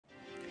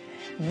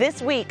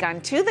This week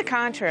on To the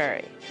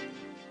Contrary.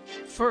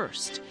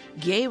 First,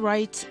 gay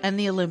rights and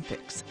the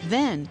Olympics.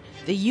 Then,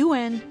 the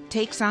UN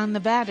takes on the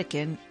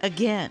Vatican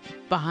again.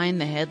 Behind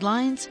the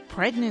headlines,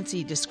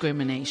 pregnancy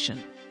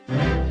discrimination.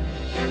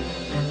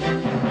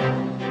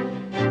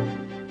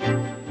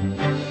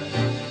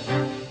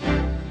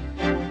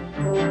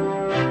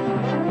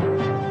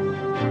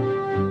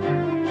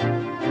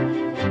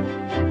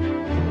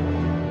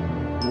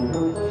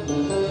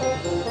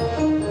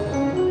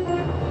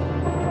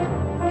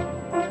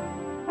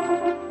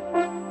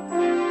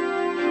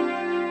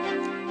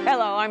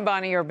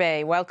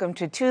 Welcome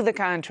to the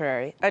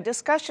Contrary, a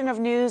discussion of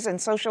news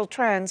and social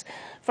trends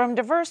from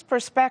diverse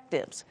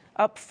perspectives.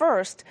 Up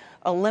first,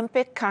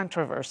 Olympic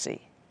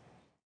controversy.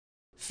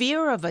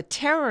 Fear of a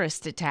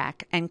terrorist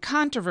attack and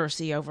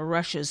controversy over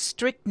Russia's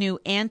strict new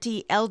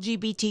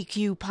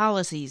anti-LGBTQ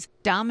policies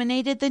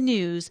dominated the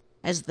news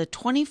as the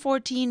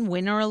 2014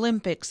 Winter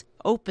Olympics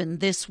opened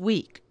this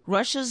week.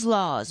 Russia's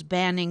laws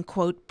banning,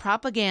 quote,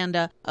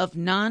 propaganda of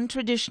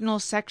non-traditional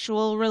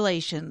sexual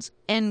relations,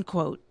 end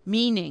quote,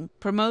 meaning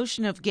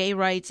promotion of gay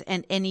rights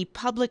and any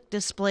public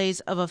displays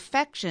of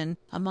affection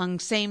among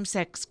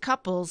same-sex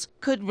couples,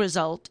 could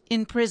result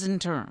in prison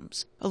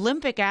terms.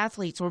 Olympic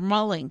athletes were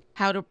mulling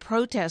how to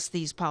protest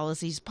these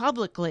policies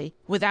publicly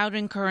without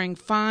incurring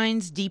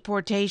fines,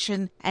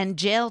 deportation, and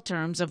jail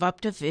terms of up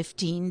to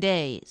 15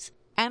 days.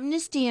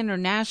 Amnesty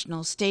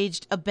International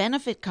staged a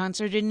benefit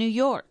concert in New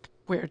York,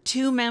 where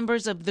two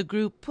members of the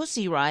group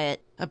Pussy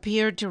Riot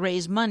appeared to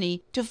raise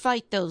money to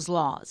fight those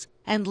laws.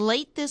 And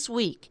late this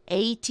week,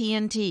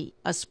 AT&T,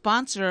 a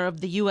sponsor of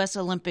the U.S.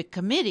 Olympic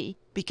Committee,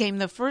 became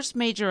the first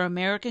major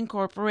American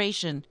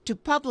corporation to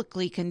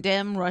publicly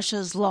condemn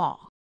Russia's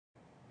law.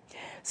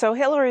 So,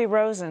 Hilary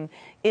Rosen,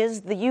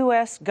 is the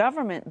U.S.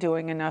 government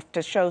doing enough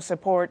to show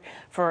support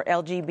for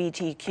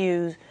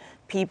LGBTQ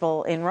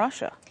people in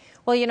Russia?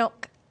 Well, you know,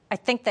 I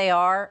think they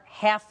are.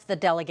 Half the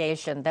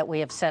delegation that we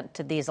have sent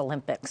to these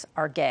Olympics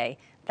are gay.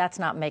 That's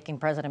not making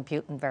President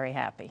Putin very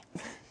happy.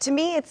 To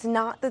me, it's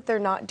not that they're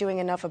not doing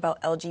enough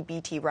about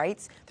LGBT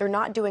rights. They're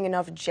not doing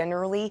enough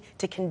generally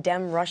to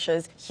condemn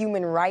Russia's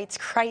human rights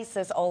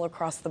crisis all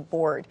across the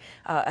board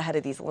ahead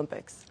of these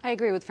Olympics. I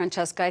agree with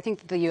Francesca. I think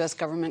that the U.S.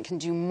 government can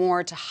do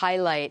more to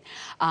highlight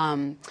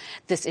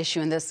this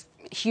issue and this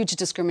huge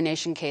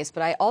discrimination case.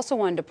 But I also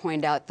wanted to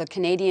point out the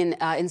Canadian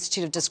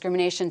Institute of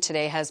Discrimination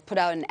today has put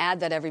out an ad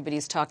that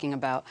everybody's talking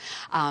about,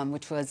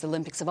 which was, the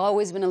Olympics have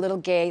always been a little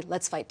gay.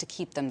 Let's fight to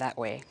keep them that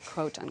way,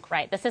 quote unquote.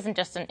 Right. This isn't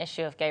just an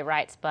issue of gay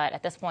rights, but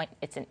at this point,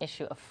 it's an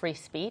issue of free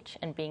speech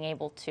and being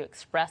able to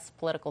express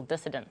political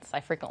dissidence. I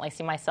frequently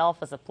see myself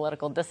as a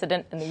political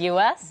dissident in the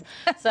U.S.,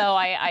 so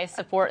I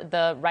support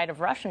the right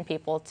of Russian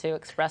people to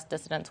express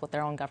dissidence with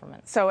their own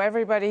government. So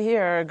everybody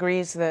here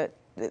agrees that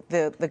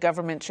the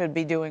government should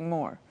be doing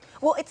more.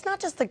 Well, it's not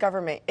just the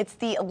government, it's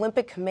the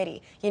Olympic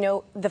Committee. You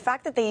know, the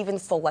fact that they even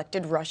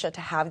selected Russia to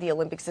have the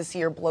Olympics this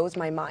year blows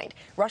my mind.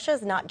 Russia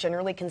is not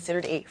generally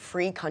considered a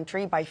free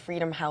country by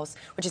Freedom House,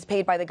 which is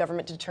paid by the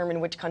government to determine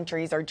which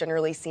countries are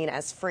generally seen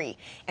as free.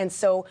 And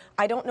so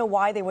I don't know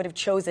why they would have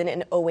chosen in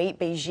 2008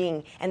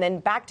 Beijing, and then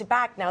back to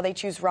back now they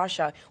choose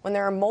Russia, when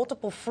there are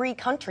multiple free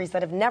countries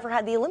that have never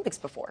had the Olympics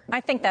before.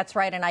 I think that's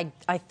right, and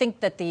I think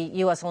that the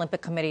U.S.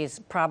 Olympic Committee is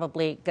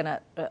probably going to,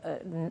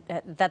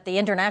 that the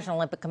International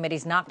Olympic Committee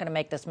is not going to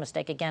make this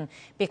mistake again,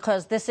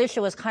 because this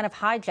issue has kind of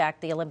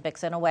hijacked the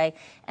Olympics in a way.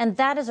 And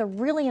that is a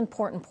really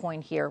important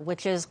point here,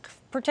 which is,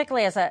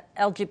 particularly as an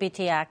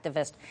LGBT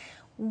activist,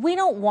 we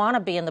don't want to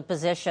be in the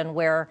position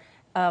where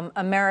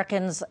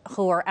Americans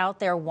who are out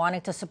there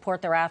wanting to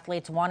support their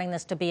athletes, wanting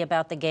this to be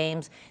about the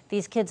games.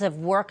 These kids have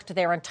worked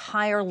their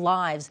entire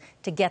lives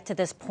to get to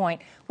this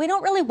point. We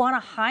don't really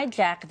want to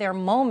hijack their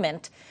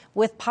moment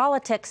with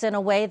politics in a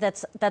way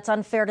that's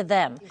unfair to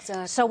them.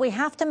 Exactly. So we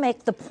have to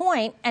make the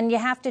point, and you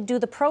have to do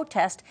the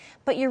protest,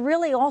 but you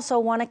really also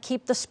want to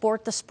keep the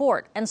sport the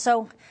sport. And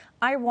so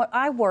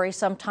I worry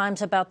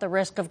sometimes about the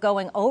risk of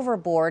going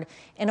overboard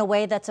in a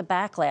way that's a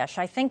backlash.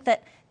 I think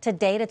that to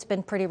date, it's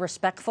been pretty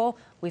respectful.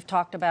 We've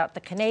talked about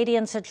the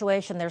Canadian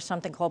situation. There's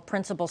something called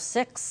Principle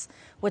 6,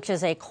 which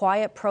is a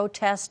quiet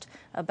protest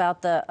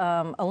about the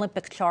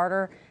Olympic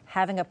Charter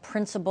having a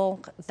principle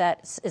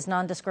that is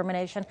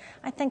non-discrimination.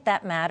 I think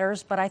that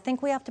matters, but I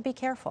think we have to be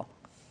careful.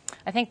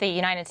 I think the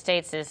United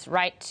States is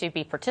right to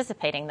be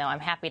participating, though.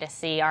 I'm happy to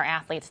see our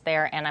athletes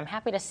there, and I'm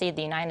happy to see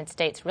the United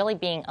States really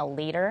being a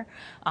leader.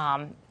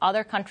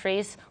 Other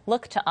countries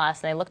look to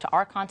us, and they look to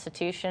our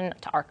Constitution,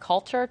 to our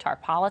culture, to our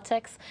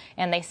politics,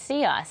 and they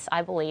see us,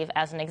 I believe,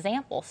 as an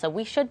example. So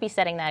we should be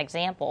setting that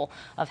example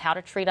of how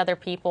to treat other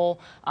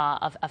people,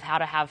 of how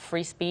to have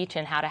free speech,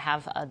 and how to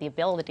have the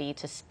ability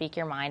to speak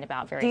your mind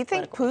about various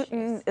political issues. Do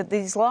you think Putin,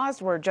 these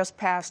laws were just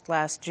passed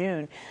last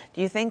June,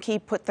 do you think he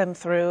put them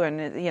through,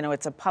 and, you know,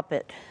 it's a puppet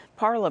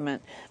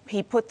parliament,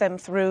 he put them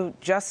through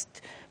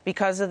just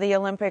because of the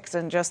Olympics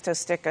and just to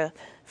stick a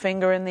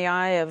finger in the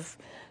eye of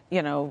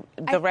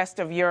the rest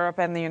of Europe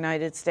and the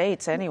United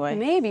States anyway.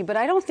 Maybe, but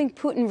I don't think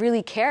Putin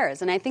really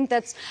cares. And I think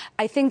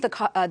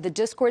the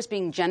discourse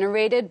being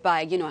generated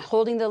by,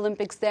 holding the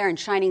Olympics there and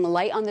shining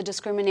light on the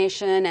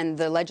discrimination and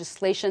the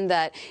legislation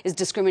that is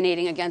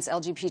discriminating against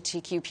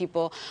LGBTQ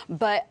people.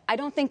 But I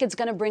don't think it's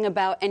going to bring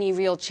about any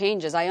real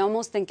changes. I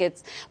almost think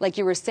it's, like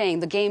you were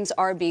saying, the games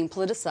are being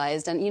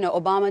politicized. And,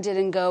 Obama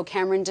didn't go,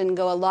 Cameron didn't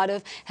go. A lot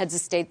of heads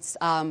of states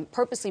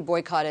purposely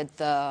boycotted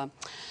the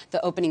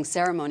opening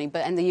ceremony.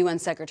 And the UN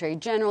Secretary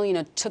General,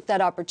 took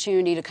that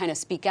opportunity to kind of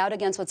speak out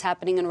against what's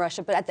happening in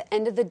Russia. But at the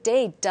end of the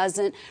day,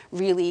 doesn't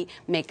really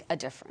make a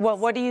difference. Well,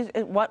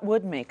 what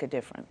would make a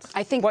difference?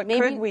 I think what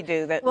could we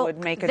do that would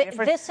make a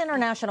difference? This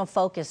international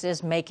focus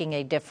is making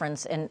a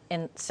difference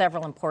in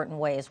several important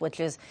ways, which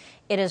is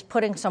it is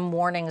putting some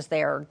warnings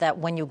there that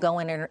when you go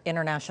in an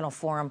international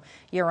forum,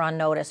 you're on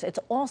notice. It's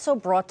also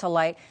brought to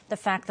light the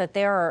fact that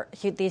there are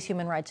these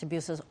human rights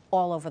abuses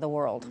all over the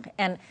world.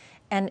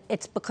 And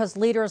it's because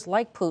leaders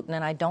like Putin,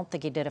 and I don't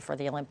think he did it for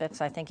the Olympics.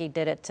 I think he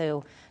did it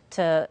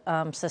to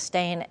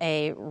sustain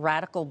a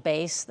radical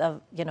base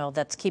of,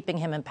 that's keeping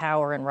him in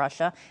power in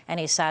Russia, and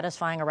he's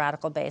satisfying a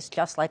radical base,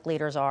 just like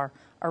leaders are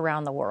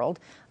around the world.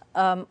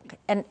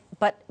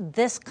 But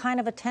this kind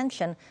of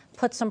attention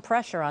puts some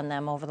pressure on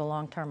them over the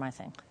long term, I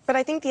think. But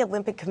I think the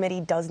Olympic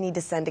Committee does need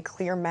to send a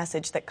clear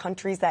message that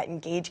countries that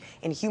engage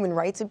in human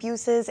rights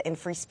abuses and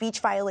free speech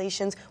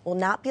violations will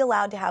not be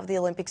allowed to have the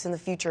Olympics in the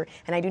future.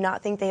 And I do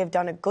not think they have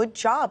done a good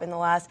job in the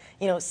last,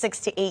 6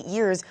 to 8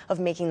 years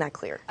of making that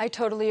clear. I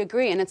totally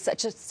agree. And it's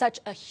such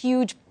a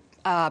huge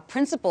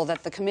principle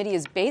that the committee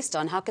is based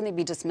on. How can they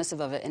be dismissive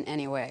of it in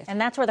any way? And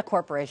that's where the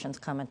corporations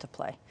come into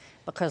play,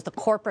 because the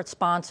corporate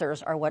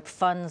sponsors are what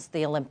funds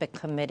the Olympic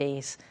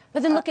Committee's.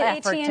 But then look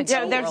at AT&T.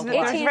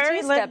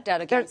 AT&T stepped out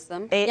against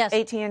them. Yes.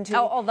 AT&T.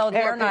 Although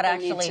they're not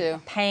actually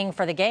paying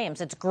for the games.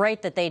 It's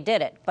great that they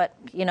did it. But,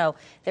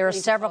 there are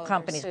several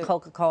companies,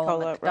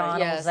 Coca-Cola,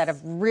 McDonald's, that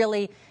have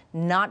really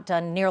not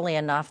done nearly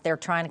enough. They're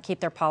trying to keep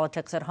their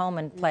politics at home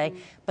and play.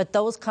 But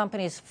those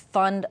companies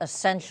fund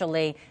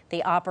essentially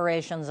the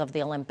operations of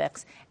the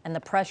Olympics. And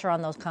the pressure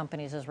on those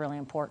companies is really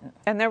important.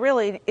 And there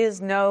really is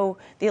the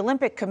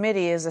Olympic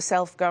Committee is a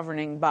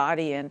self-governing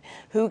body, and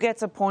who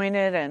gets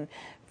appointed and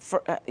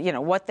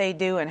what they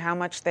do and how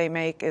much they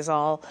make is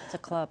all. It's a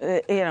club.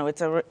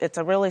 It's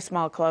a really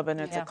small club, and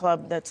it's a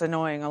club that's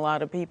annoying a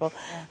lot of people.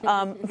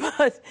 Yeah.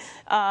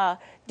 But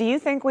do you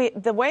think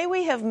the way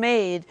we have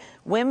made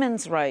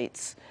women's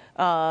rights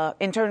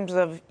in terms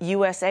of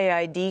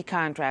USAID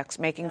contracts,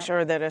 making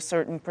sure that a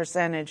certain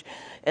percentage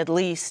at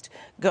least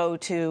go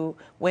to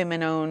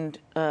women-owned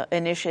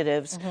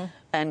initiatives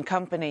and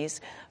companies,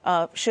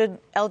 should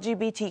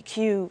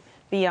LGBTQ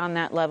be on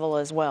that level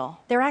as well?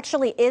 There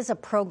actually is a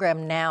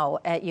program now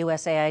at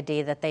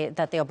USAID that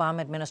the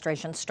Obama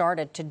administration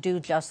started to do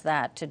just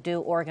that, to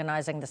do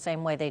organizing the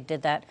same way they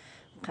did that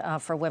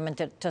for women,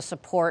 to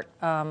support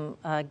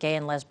gay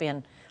and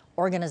lesbian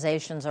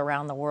organizations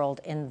around the world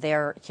in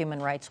their human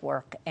rights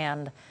work.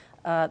 And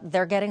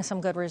they're getting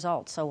some good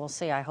results, so we'll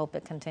see. I hope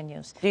it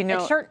continues.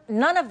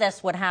 None of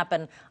this would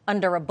happen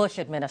under a Bush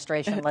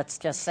administration, let's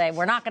just say.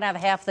 We're not going to have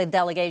half the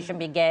delegation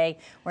be gay.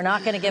 We're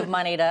not going to give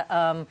money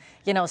to,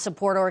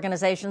 support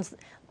organizations.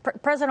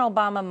 President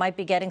Obama might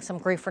be getting some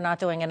grief for not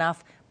doing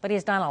enough, but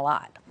he's done a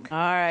lot. All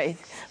right.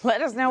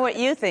 Let us know what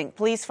you think.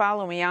 Please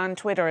follow me on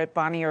Twitter at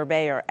Bonnie or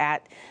Bay or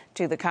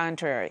 @To the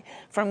Contrary.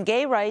 From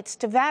gay rights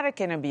to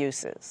Vatican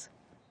abuses.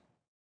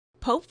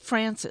 Pope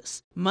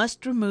Francis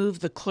must remove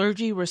the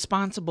clergy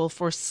responsible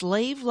for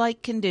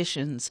slave-like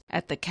conditions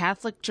at the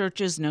Catholic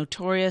Church's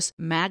notorious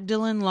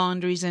Magdalene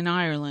laundries in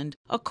Ireland,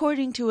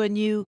 according to a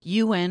new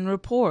UN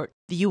report.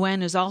 The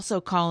UN is also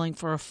calling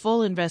for a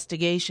full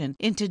investigation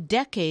into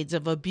decades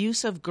of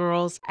abuse of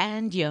girls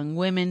and young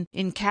women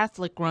in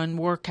Catholic-run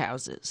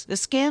workhouses. The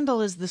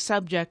scandal is the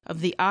subject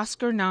of the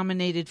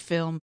Oscar-nominated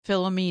film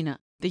Philomena.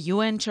 The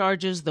UN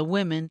charges the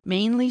women,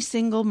 mainly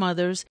single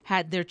mothers,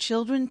 had their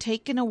children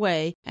taken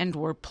away and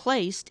were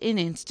placed in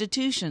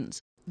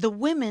institutions. The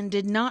women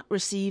did not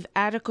receive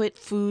adequate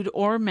food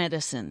or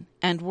medicine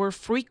and were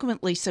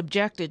frequently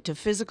subjected to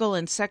physical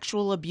and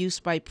sexual abuse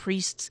by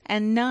priests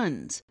and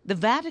nuns. The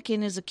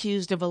Vatican is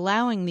accused of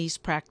allowing these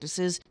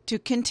practices to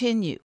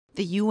continue.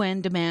 The UN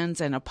demands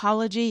an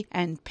apology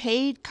and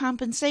paid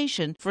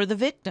compensation for the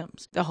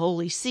victims. The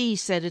Holy See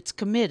said it's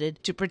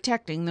committed to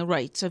protecting the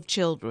rights of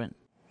children.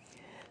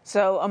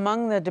 So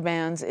among the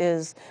demands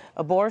is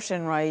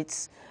abortion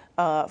rights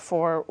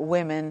for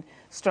women,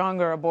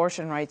 stronger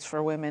abortion rights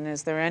for women.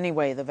 Is there any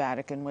way the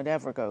Vatican would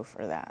ever go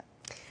for that?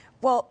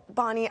 Well,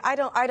 Bonnie, I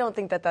don't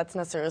think that that's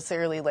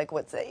necessarily like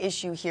what's the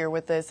issue here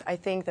with this. I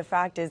think the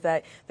fact is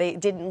that they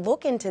didn't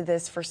look into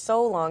this for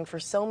so long, for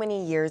so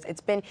many years.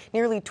 It's been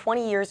nearly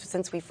 20 years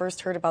since we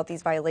first heard about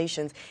these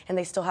violations, and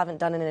they still haven't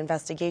done an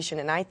investigation.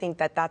 And I think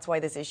that that's why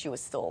this issue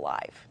is still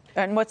alive.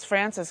 And what's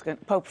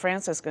Pope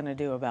Francis going to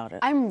do about it?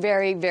 I'm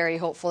very, very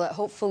hopeful that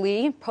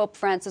hopefully Pope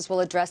Francis will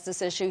address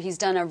this issue. He's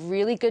done a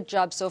really good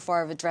job so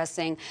far of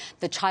addressing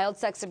the child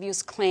sex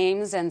abuse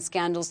claims and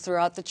scandals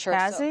throughout the church.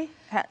 Has he?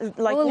 Like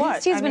well, what? At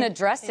least he's been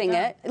addressing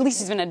it. At least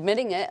he's been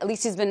admitting it. At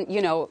least he's been,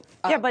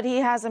 yeah, but he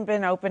hasn't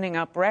been opening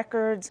up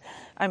records.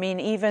 I mean,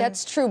 even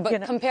that's true.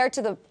 But compared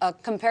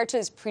to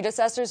his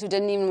predecessors who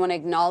didn't even want to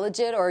acknowledge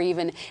it or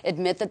even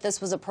admit that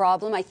this was a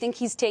problem, I think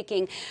he's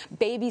taking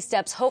baby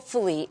steps,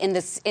 hopefully in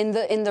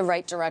the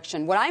right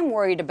direction. What I'm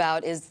worried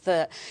about is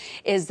that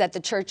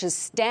the church's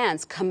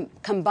stance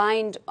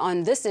combined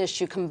on this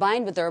issue,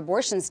 combined with their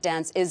abortion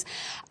stance, is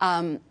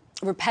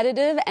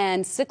repetitive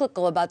and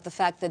cyclical about the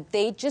fact that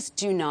they just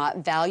do not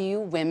value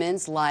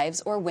women's lives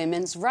or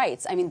women's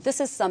rights. I mean, this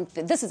is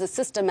a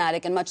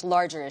systematic and much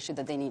larger issue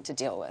that they need to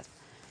deal with.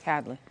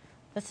 Hadley.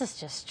 This is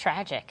just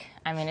tragic.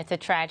 I mean, it's a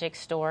tragic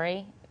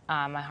story.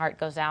 My heart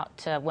goes out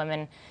to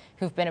women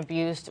who've been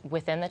abused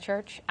within the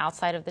church,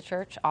 outside of the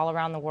church, all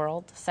around the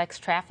world. Sex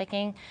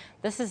trafficking.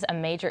 This is a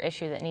major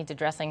issue that needs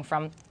addressing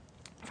from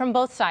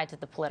both sides of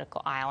the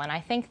political aisle. And I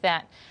think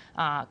that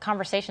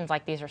conversations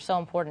like these are so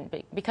important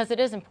because it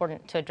is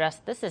important to address.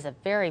 This is a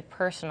very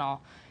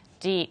personal,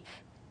 deep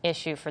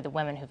issue for the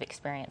women who've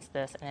experienced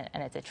this,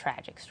 and it's a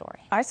tragic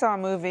story. I saw a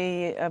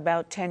movie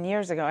about 10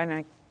 years ago, and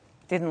I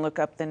didn't look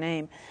up the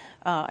name.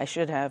 I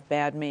should have,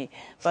 bad me.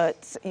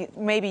 But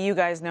maybe you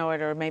guys know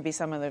it, or maybe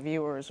some of the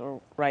viewers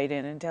will write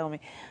in and tell me.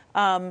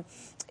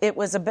 It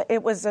was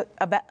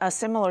a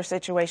similar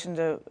situation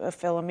to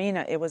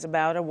Philomena. It was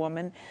about a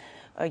woman,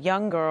 a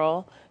young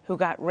girl, who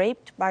got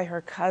raped by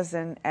her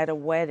cousin at a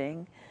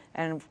wedding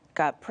and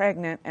got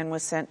pregnant and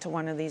was sent to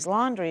one of these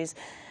laundries.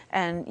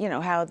 And,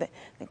 how they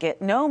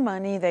get no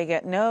money, they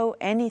get no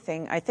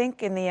anything. I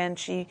think in the end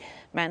she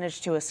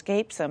managed to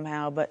escape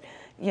somehow. But,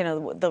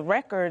 the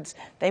records,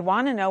 they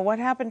want to know what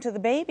happened to the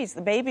babies.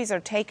 The babies are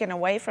taken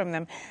away from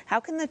them. How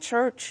can the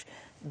church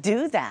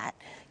do that?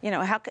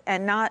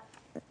 And not,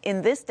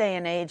 in this day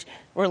and age,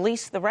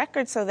 release the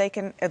records so they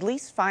can at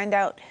least find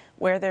out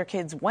where their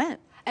kids went?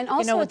 And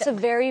also, it's a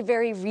very,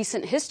 very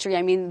recent history.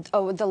 I mean,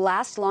 the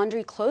last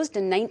laundry closed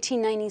in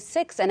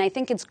 1996, and I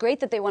think it's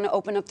great that they want to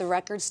open up the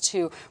records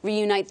to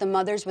reunite the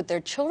mothers with their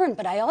children,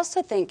 but I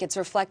also think it's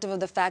reflective of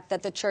the fact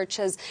that the church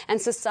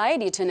and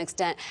society, to an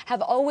extent,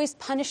 have always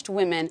punished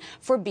women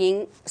for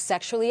being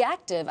sexually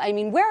active. I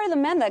mean, where are the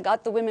men that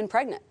got the women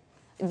pregnant?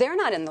 They're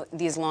not in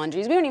these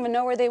laundries. We don't even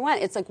know where they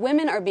went. It's like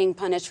women are being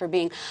punished for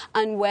being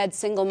unwed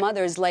single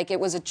mothers, like it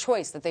was a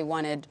choice that they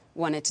wanted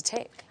to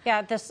take.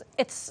 Yeah,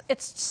 it's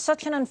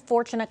such an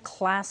unfortunate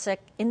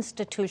classic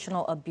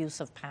institutional abuse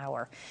of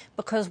power.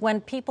 Because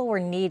when people were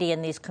needy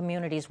in these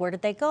communities, where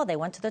did they go? They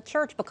went to the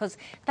church, because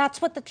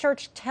that's what the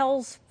church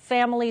tells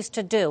families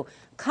to do.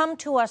 Come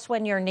to us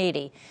when you're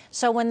needy.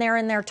 So when they're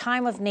in their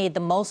time of need,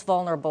 the most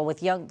vulnerable, with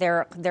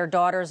their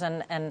daughters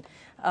and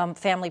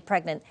family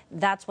pregnant,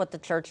 that's what the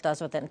church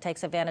does with it and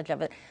takes advantage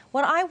of it.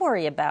 What I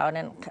worry about,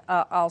 and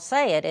I'll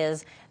say it,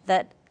 is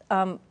that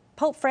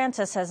Pope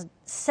Francis has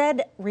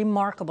said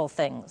remarkable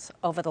things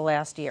over the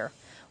last year.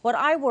 What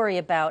I worry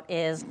about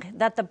is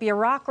that the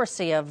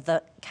bureaucracy of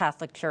the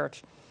Catholic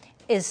Church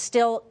is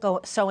still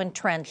so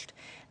entrenched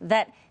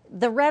that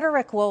the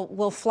rhetoric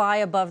will fly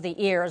above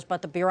the ears,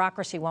 but the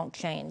bureaucracy won't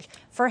change.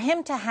 For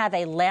him to have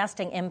a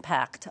lasting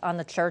impact on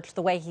the church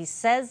the way he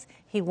says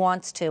he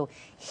wants to,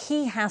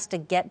 he has to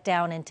get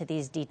down into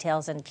these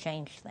details and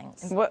change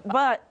things.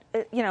 But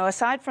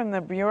aside from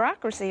the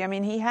bureaucracy, I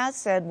mean, he has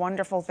said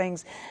wonderful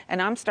things,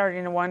 and I'm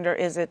starting to wonder,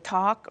 is it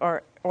talk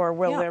or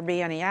will there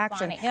be any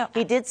action? Yeah.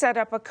 He did set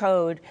up a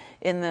code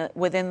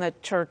within the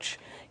church,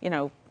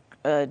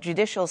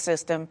 judicial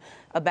system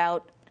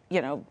about,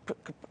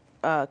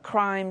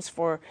 crimes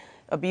for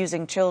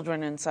abusing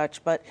children and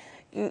such, but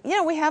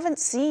we haven't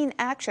seen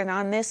action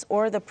on this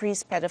or the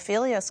priest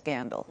pedophilia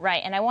scandal.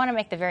 Right, and I want to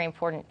make the very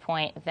important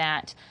point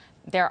that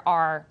there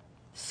are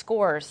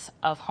scores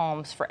of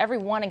homes. For every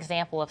one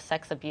example of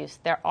sex abuse,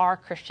 there are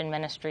Christian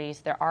ministries,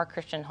 there are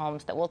Christian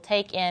homes that will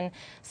take in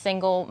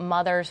single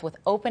mothers with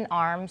open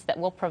arms, that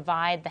will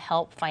provide the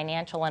help,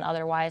 financial and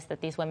otherwise,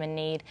 that these women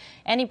need.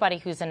 Anybody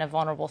who's in a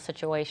vulnerable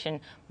situation,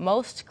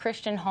 most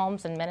Christian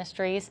homes and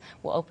ministries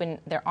will open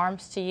their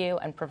arms to you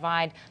and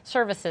provide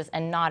services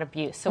and not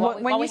abuse. So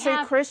when you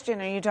say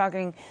Christian, are you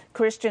talking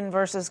Christian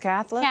versus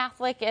Catholic?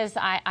 Catholic is,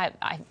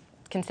 I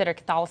consider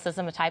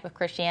Catholicism a type of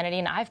Christianity,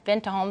 and I've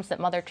been to homes that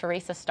Mother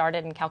Teresa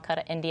started in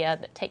Calcutta, India,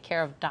 that take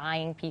care of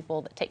dying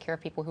people, that take care of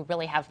people who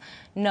really have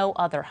no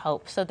other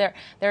hope. So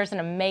there's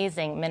an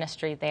amazing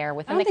ministry there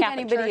within the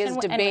Catholic Church. I don't think anybody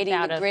is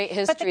debating the great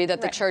history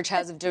that the church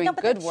has of doing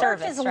good work.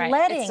 The church is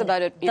letting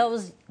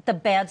the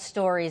bad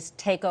stories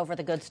take over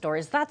the good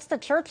stories. That's the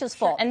church's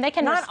fault. And they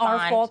can not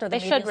respond. Our fault or the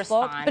media's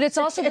fault. But it's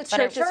also the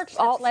church's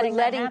fault for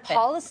letting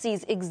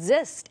policies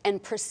exist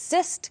and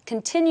persist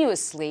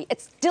continuously.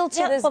 It's still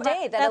to this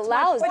day that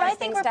allows these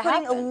things to happen. I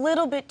think we're putting a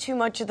little bit too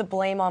much of the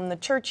blame on the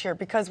church here,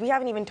 because we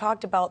haven't even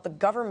talked about the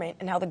government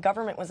and how the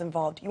government was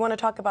involved. You want to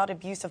talk about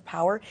abuse of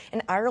power?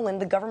 In Ireland,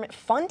 the government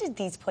funded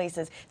these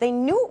places. They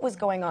knew what was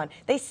going on.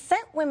 They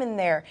sent women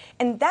there.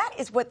 And that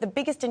is what the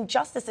biggest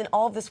injustice in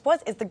all of this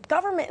was, is the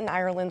government in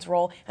Ireland's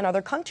role and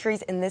other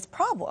countries in this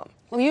problem.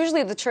 Well,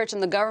 usually the church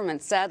and the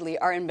government, sadly,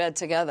 are in bed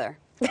together.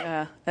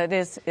 Yeah, it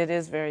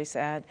is very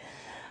sad.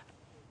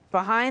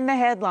 Behind the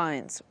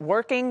headlines,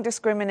 Working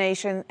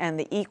Discrimination and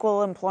the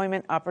Equal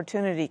Employment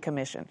Opportunity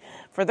Commission.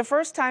 For the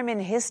first time in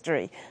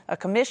history, a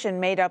commission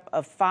made up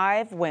of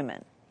 5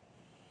 women.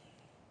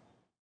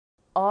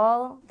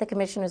 All the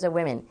commissioners are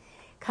women.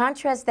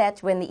 Contrast that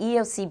to when the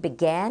EEOC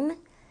began,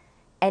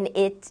 and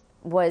it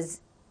was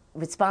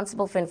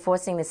responsible for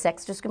enforcing the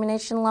sex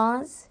discrimination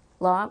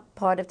law,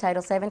 part of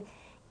Title VII.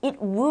 It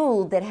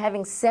ruled that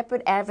having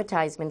separate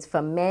advertisements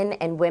for men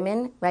and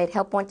women, right,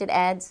 help wanted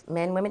ads,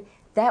 men, women,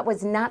 that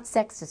was not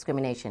sex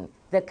discrimination.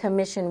 The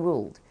commission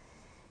ruled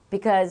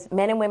because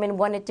men and women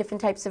wanted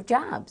different types of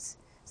jobs.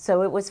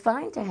 So it was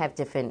fine to have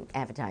different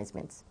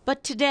advertisements.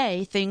 But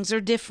today, things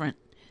are different.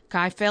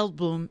 Kai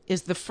Feldblum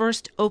is the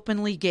first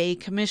openly gay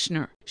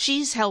commissioner.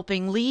 She's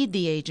helping lead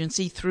the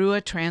agency through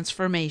a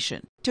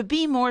transformation to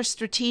be more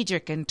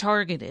strategic and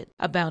targeted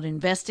about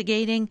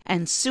investigating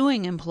and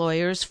suing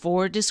employers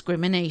for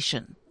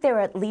discrimination. There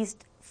are at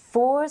least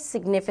 4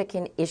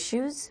 significant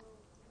issues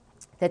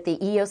that the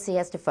EEOC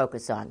has to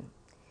focus on: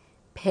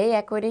 pay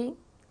equity,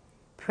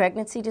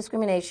 pregnancy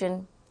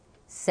discrimination,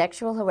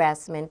 sexual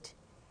harassment,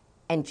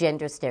 and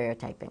gender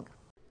stereotyping.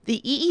 The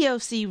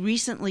EEOC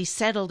recently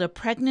settled a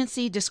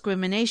pregnancy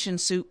discrimination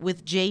suit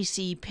with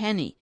J.C.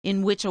 Penney,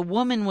 in which a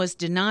woman was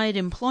denied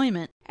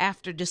employment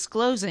after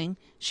disclosing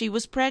she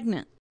was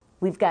pregnant.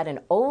 We've got an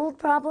old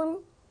problem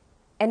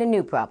and a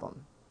new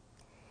problem.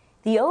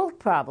 The old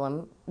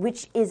problem,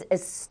 which is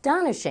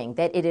astonishing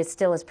that it is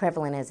still as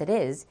prevalent as it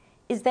is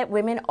that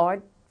women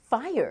are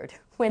fired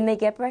when they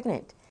get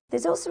pregnant.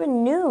 There's also a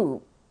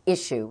new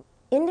issue.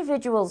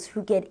 Individuals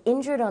who get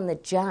injured on the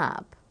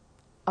job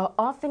are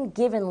often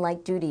given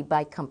light duty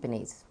by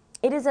companies.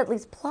 It is at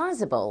least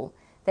plausible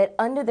that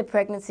under the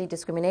Pregnancy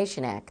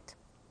Discrimination Act,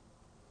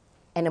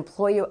 an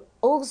employer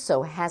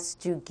also has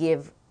to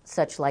give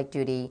such light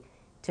duty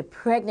to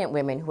pregnant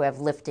women who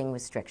have lifting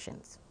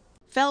restrictions.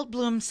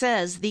 Feldblum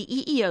says the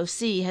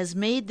EEOC has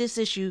made this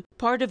issue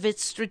part of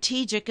its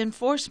strategic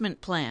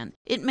enforcement plan.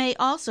 It may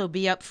also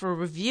be up for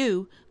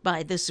review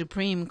by the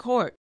Supreme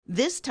Court.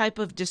 This type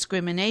of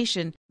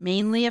discrimination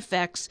mainly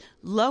affects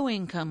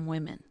low-income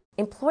women.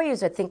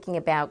 Employers are thinking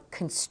about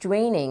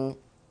constraining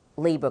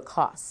labor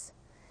costs.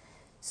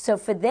 So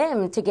for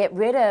them to get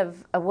rid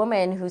of a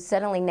woman who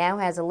suddenly now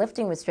has a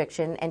lifting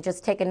restriction and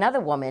just take another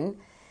woman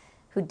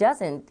who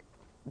doesn't,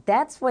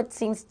 that's what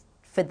seems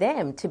for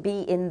them to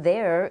be in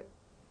their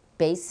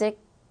basic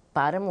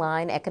bottom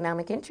line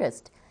economic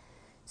interest.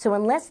 So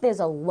unless there's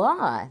a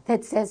law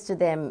that says to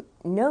them,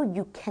 no,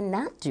 you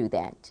cannot do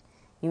that,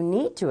 you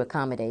need to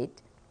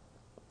accommodate,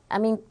 I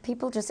mean,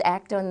 people just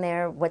act on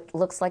their what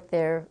looks like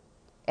their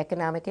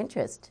economic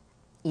interest,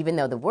 even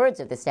though the words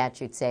of the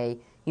statute say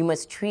you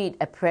must treat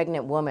a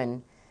pregnant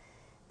woman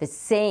the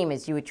same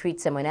as you would treat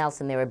someone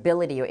else in their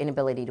ability or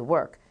inability to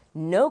work.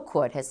 No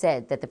court has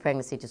said that the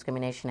Pregnancy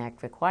Discrimination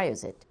Act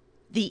requires it.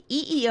 The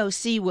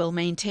EEOC will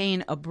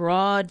maintain a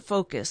broad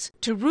focus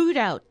to root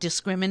out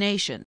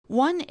discrimination.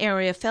 One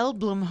area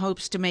Feldblum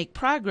hopes to make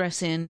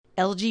progress in: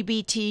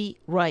 LGBT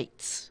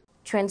rights.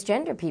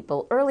 Transgender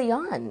people early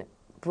on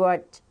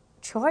brought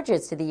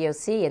charges to the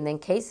EEOC and then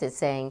cases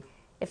saying,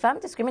 if I'm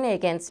discriminated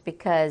against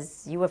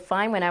because you were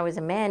fine when I was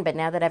a man, but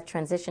now that I've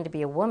transitioned to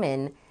be a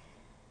woman,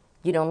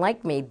 you don't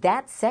like me,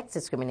 that's sex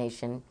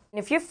discrimination. And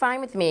if you're fine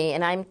with me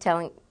and I'm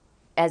telling,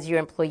 as your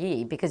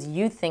employee, because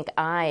you think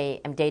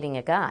I am dating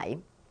a guy,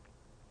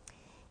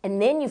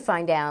 and then you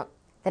find out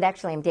that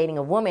actually I'm dating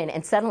a woman,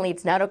 and suddenly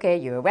it's not okay,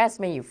 you arrest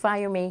me, you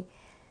fire me,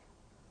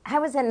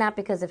 how is that not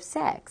because of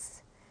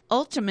sex?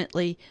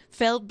 Ultimately,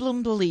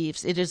 Feldblum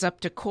believes it is up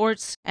to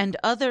courts and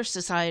other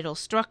societal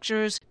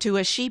structures to,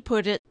 as she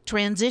put it,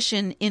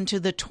 transition into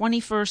the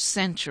 21st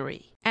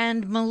century.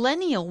 And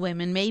millennial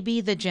women may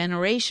be the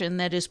generation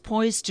that is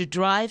poised to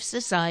drive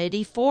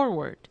society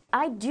forward.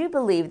 I do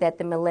believe that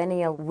the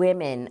millennial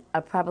women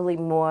are probably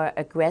more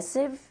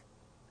aggressive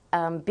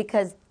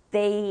because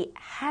they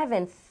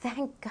haven't,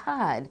 thank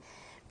God,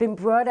 been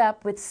brought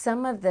up with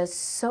some of the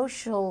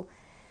social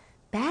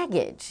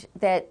baggage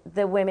that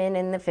the women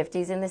in the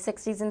 50s and the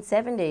 60s and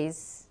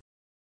 70s.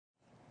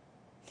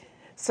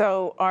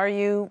 So are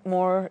you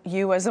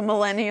as a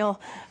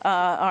millennial,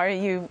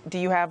 do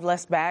you have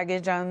less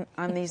baggage on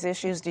these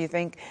issues? Do you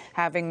think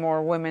having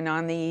more women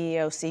on the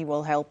EEOC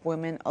will help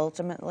women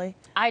ultimately?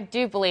 I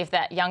do believe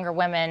that younger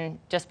women,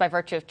 just by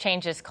virtue of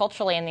changes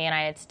culturally in the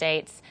United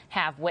States,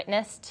 have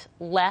witnessed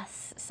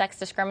less sex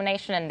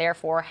discrimination and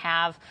therefore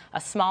have a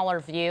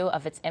smaller view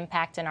of its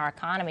impact in our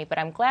economy. But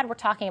I'm glad we're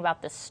talking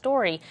about this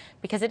story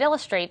because it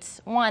illustrates,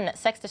 one, that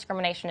sex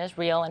discrimination is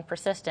real and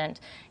persistent,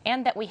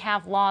 and that we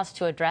have laws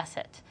to address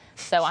it.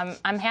 So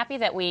I'm happy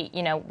that we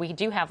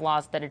do have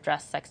laws that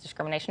address sex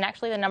discrimination.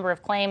 Actually, the number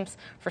of claims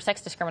for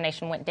sex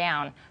discrimination went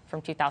down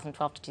from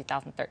 2012 to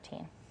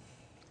 2013.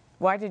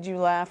 Why did you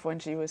laugh when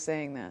she was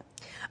saying that?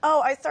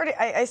 Oh,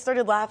 I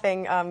started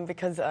laughing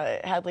because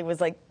Hadley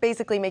was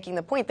basically making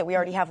the point that we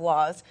already have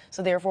laws,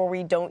 so therefore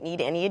we don't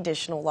need any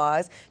additional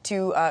laws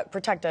to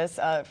protect us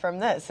from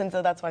this, and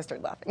so that's why I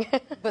started laughing.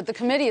 But the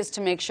committee is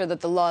to make sure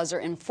that the laws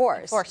are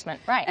enforced.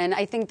 Enforcement, right. And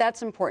I think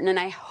that's important, and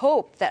I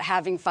hope that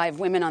having 5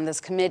 women on this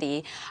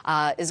committee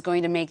is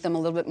going to make them a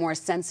little bit more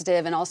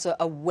sensitive and also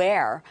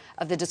aware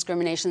of the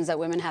discriminations that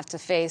women have to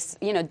face,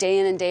 day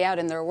in and day out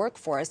in their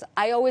workforce.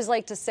 I always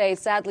like to say,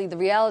 sadly, the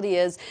reality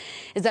is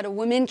that a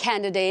woman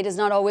candidate is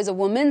not always a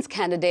woman's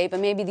candidate, but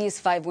maybe these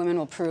 5 women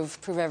will prove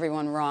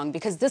everyone wrong,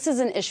 because this is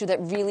an issue that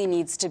really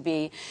needs to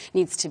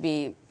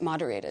be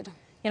moderated.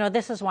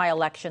 This is why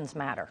elections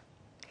matter,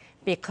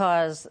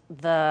 because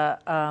the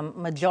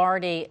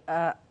majority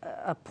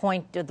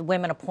the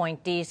women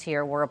appointees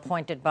here were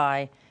appointed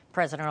by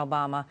President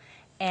Obama,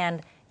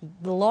 and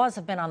the laws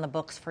have been on the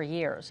books for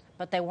years,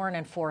 but they weren't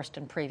enforced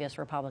in previous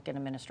Republican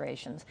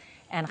administrations.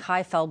 And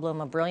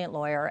Feldblum, a brilliant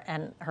lawyer,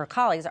 and her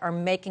colleagues are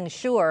making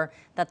sure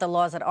that the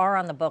laws that are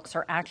on the books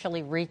are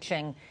actually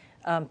reaching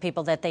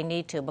people that they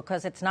need to,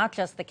 because it's not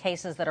just the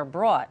cases that are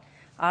brought.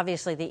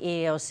 Obviously, the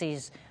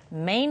EEOC's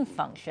main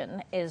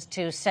function is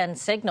to send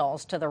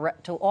signals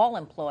to all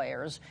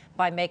employers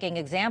by making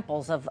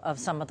examples of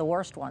some of the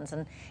worst ones.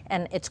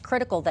 And it's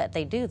critical that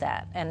they do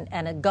that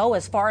and go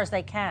as far as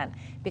they can,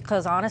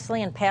 because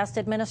honestly, in past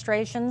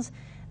administrations,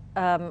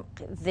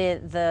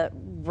 the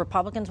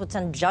Republicans would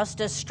send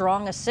just as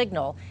strong a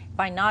signal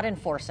by not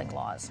enforcing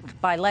laws,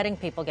 by letting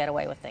people get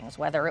away with things,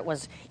 whether it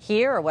was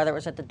here or whether it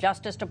was at the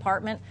Justice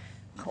Department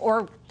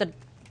or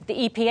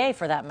the EPA,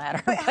 for that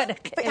matter.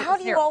 But how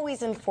do you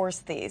always enforce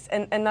these?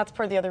 And that's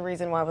part of the other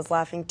reason why I was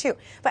laughing, too.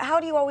 But how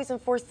do you always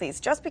enforce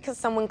these? Just because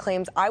someone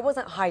claims, I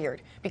wasn't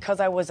hired because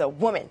I was a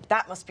woman,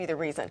 that must be the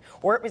reason.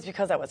 Or it was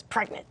because I was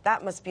pregnant,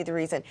 that must be the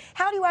reason.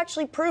 How do you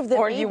actually prove that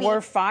Or you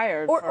were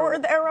fired. Or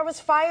I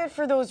was fired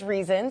for those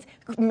reasons.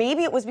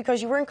 Maybe it was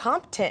because you were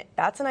incompetent.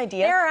 That's an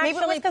idea. Maybe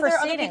it was because there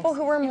are other people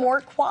who were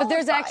more qualified. But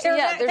there's actually,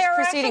 there's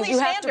proceedings. You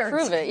have to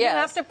prove it. Yes. You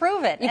have to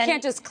prove it. You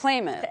can't just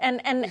claim it.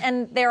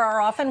 And there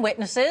are often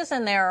witnesses,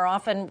 and there are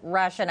often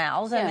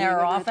rationales, and there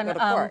are often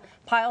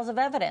piles of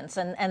evidence,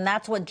 and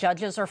that's what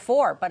judges are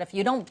for. But if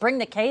you don't bring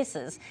the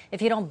cases,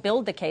 if you don't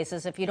build the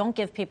cases, if you don't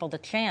give people the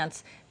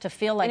chance to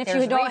feel like there's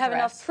redress, and if you don't have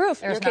enough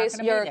proof, your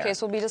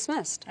case will be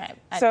dismissed. Right.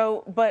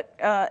 So, but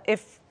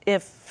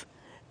if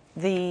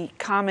the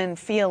common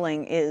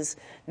feeling is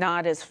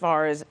not as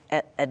far as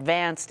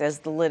advanced as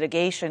the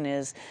litigation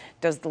is,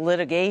 does the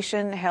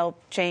litigation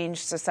help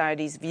change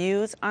society's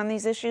views on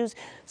these issues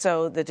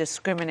so the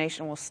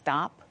discrimination will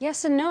stop?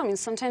 Yes and no. I mean,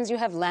 sometimes you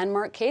have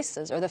landmark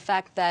cases, or the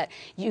fact that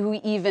you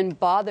even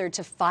bothered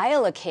to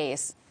file a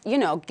case,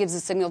 gives a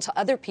signal to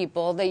other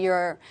people that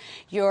you're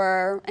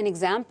an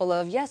example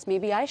of, yes,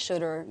 maybe I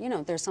should, or,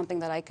 there's something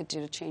that I could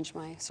do to change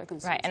my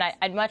circumstances. Right, and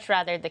I'd much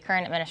rather the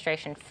current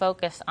administration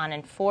focus on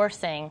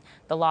enforcing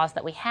the laws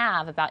that we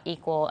have about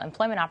equal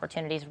employment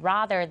opportunities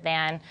rather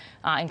than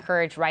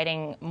encourage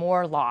writing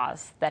more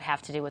laws that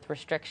have to do with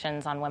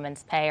restrictions on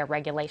women's pay or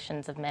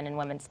regulations of men and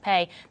women's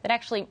pay that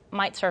actually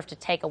might serve to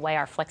take away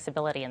our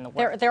flexibility in the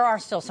work. There are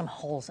still some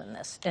holes in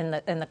this, in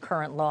the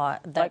current law.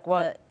 Like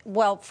what?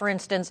 Well, for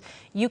instance,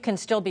 you can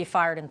still be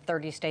fired in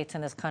 30 states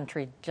in this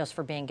country just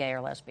for being gay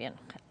or lesbian.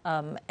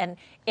 And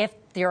if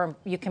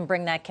you can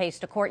bring that case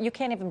to court, you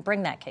can't even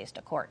bring that case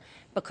to court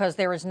because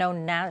there is no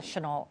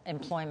National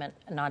Employment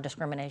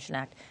Non-Discrimination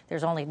Act.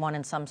 There's only one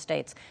in some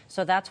states.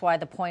 So that's why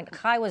the point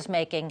Kai was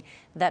making,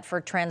 that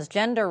for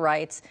transgender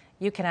rights,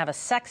 you can have a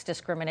sex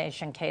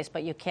discrimination case,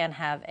 but you can't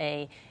have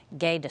a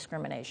gay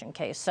discrimination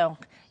case. So,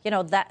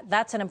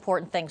 that's an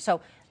important thing.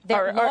 So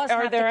laws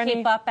have to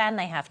keep up, and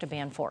they have to be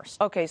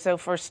enforced. Okay, so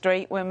for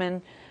straight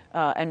women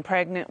and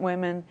pregnant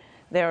women,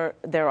 there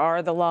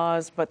are the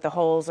laws, but the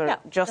holes are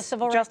just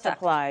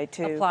apply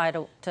to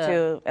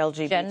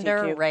LGBTQ.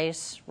 Gender,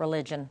 race,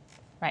 religion.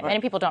 Right.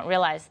 Many people don't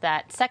realize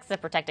that sex is a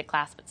protected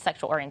class, but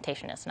sexual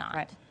orientation is not.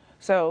 Right.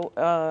 So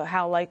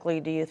how likely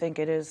do you think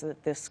it is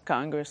that this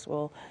Congress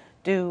will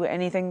do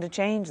anything to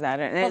change that?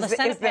 And well, the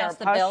Senate passed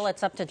the bill.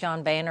 It's up to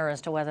John Boehner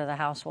as to whether the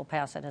House will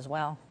pass it as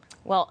well.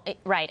 Well,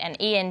 right, and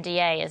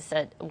ENDA is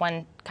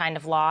one kind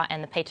of law,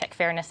 and the Paycheck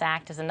Fairness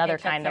Act is another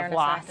kind of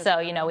law. So,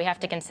 we have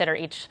to consider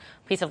each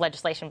piece of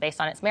legislation based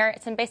on its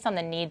merits and based on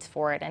the needs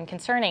for it. And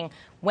concerning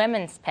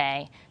women's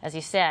pay, as you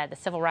said, the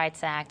Civil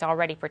Rights Act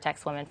already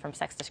protects women from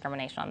sex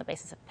discrimination on the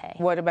basis of pay.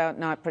 What about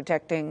not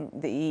protecting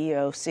the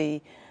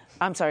EEOC?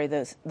 I'm sorry,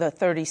 the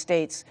 30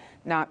 states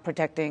not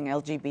protecting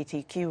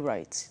LGBTQ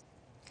rights?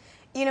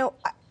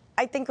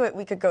 I think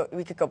we could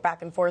go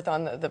back and forth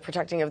on the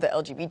protecting of the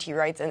LGBT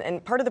rights,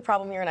 and part of the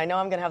problem here, and I know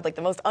I'm going to have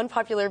the most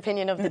unpopular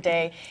opinion of the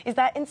day, is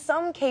that in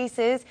some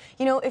cases,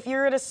 if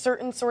you're at a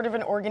certain sort of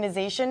an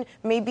organization,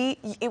 maybe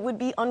it would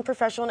be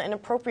unprofessional and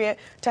inappropriate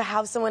to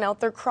have someone out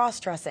there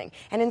cross-dressing.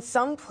 And in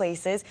some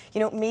places,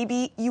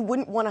 maybe you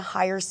wouldn't want to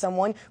hire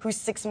someone who's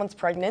 6 months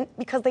pregnant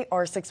because they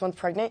are 6 months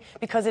pregnant,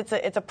 because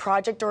it's a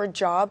project or a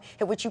job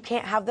at which you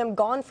can't have them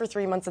gone for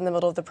 3 months in the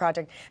middle of the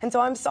project. And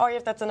so I'm sorry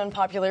if that's an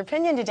unpopular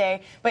opinion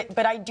today, but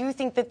But I do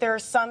think that there are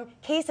some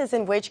cases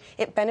in which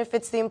it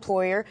benefits the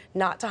employer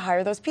not to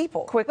hire those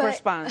people. Quick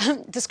response.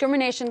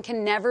 Discrimination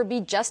can never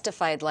be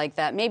justified like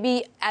that.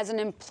 Maybe as an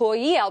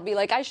employee, I'll be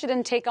like, I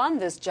shouldn't take on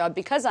this job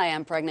because I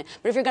am pregnant.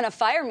 But if you're going to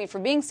fire me for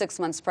being 6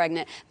 months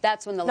pregnant,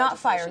 that's when the not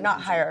fire, legislation not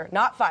comes hire, in.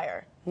 not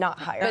fire. Not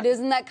hire. But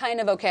isn't that kind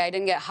of, okay, I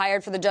didn't get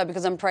hired for the job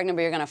because I'm pregnant,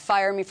 but you're going to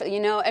fire me for,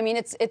 you know, I mean,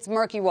 it's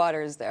murky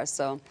waters there,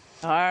 so.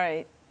 All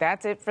right.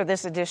 That's it for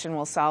this edition.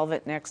 We'll solve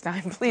it next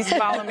time. Please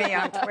follow me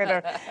on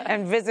Twitter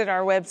and visit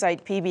our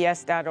website,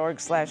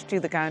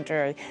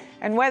 pbs.org/tothecontrary.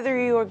 And whether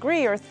you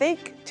agree or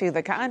think to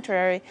the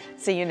contrary,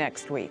 see you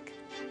next week.